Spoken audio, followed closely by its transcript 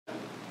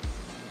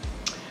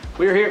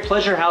We're here at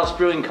Pleasure House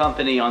Brewing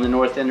Company on the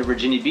north end of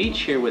Virginia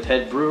Beach, here with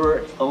head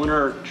brewer,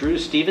 owner Drew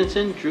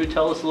Stevenson. Drew,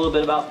 tell us a little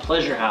bit about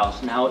Pleasure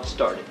House and how it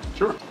started.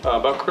 Sure.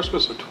 About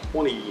Christmas of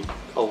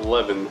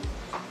 2011,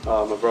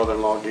 my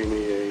brother-in-law gave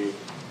me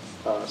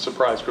a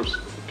surprise Christmas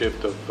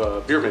gift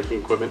of beer making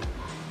equipment,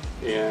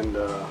 and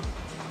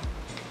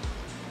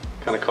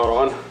kind of caught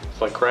on. It's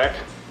like crack,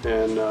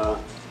 and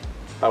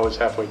I was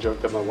halfway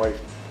joked that my wife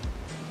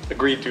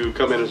agreed to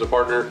come in as a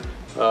partner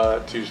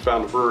to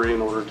found a brewery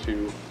in order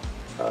to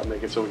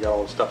make it so we got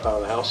all the stuff out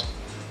of the house.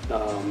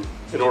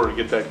 In order to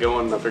get that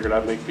going, I figured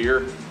I'd make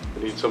beer. I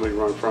need somebody to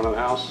run in front of the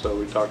house, so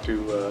we talked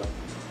to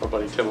our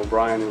buddy Tim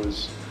O'Brien, who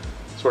was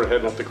sort of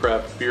heading up the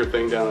craft beer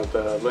thing down at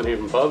the Lynn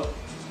Haven pub.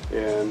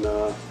 And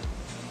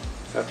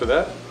after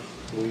that,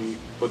 we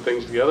put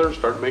things together,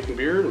 started making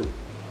beer, and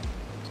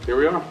here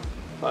we are,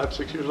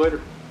 5-6 years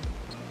later.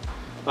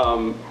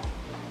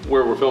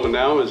 Where we're filming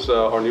now is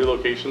our new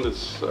location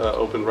that's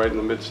open right in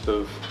the midst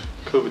of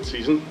COVID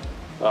season.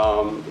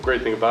 The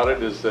great thing about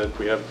it is that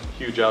we have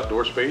huge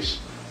outdoor space,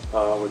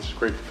 which is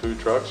great for food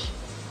trucks,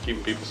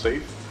 keeping people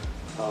safe.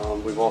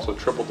 We've also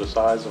tripled the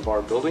size of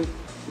our building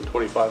from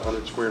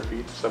 2,500 square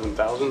feet to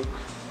 7,000.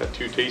 Got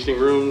 2 tasting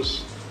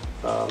rooms.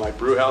 My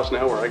brew house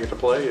now, where I get to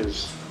play,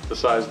 is the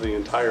size of the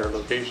entire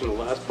location, the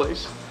last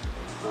place.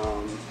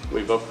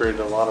 We've upgraded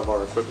a lot of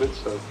our equipment,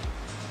 so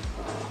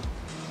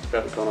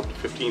got it gone up to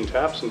 15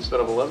 taps instead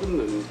of 11,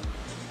 and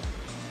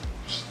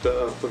just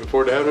looking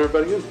forward to having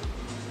everybody in.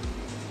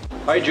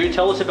 All right, Drew,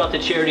 tell us about the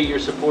charity you're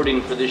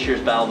supporting for this year's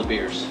Battle of the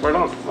Beers. Right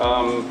on.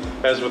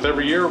 As with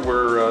every year,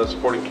 we're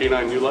supporting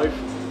Canine New Life.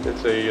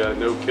 It's a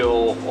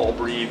no-kill,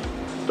 all-breed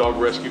dog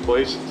rescue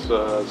place.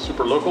 It's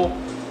super local,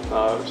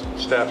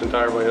 staffed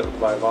entirely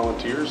by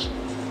volunteers.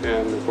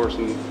 And of course,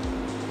 in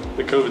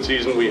the COVID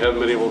season, we haven't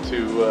been able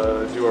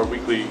to do our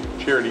weekly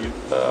charity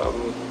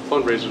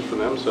fundraisers for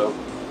them. So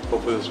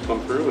hopefully this will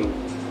come through, and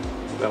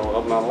that'll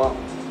help them out a lot.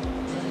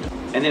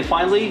 And then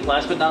finally,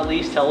 last but not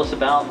least, tell us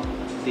about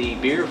the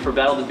beer for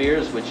Battle of the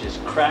Beers, which is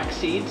Crack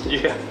Seeds.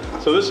 Yeah,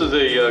 so this is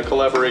a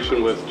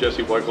collaboration with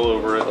Jesse Weichel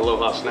over at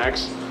Aloha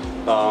Snacks.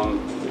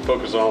 We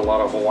focus on a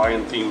lot of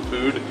Hawaiian themed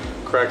food.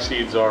 Crack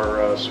Seeds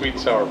are sweet and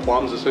sour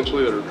plums,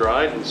 essentially, that are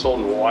dried and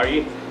sold in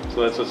Hawaii.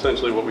 So that's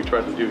essentially what we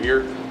tried to do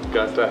here. We've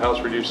got house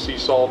reduced sea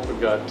salt.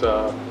 We've got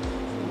I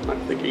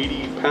think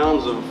 80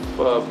 pounds of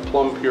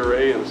plum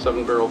puree in a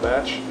 7-barrel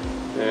batch,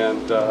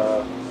 and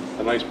a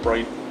nice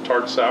bright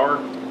tart sour,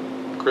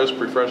 crisp,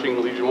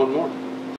 refreshing, leaves you wanting more.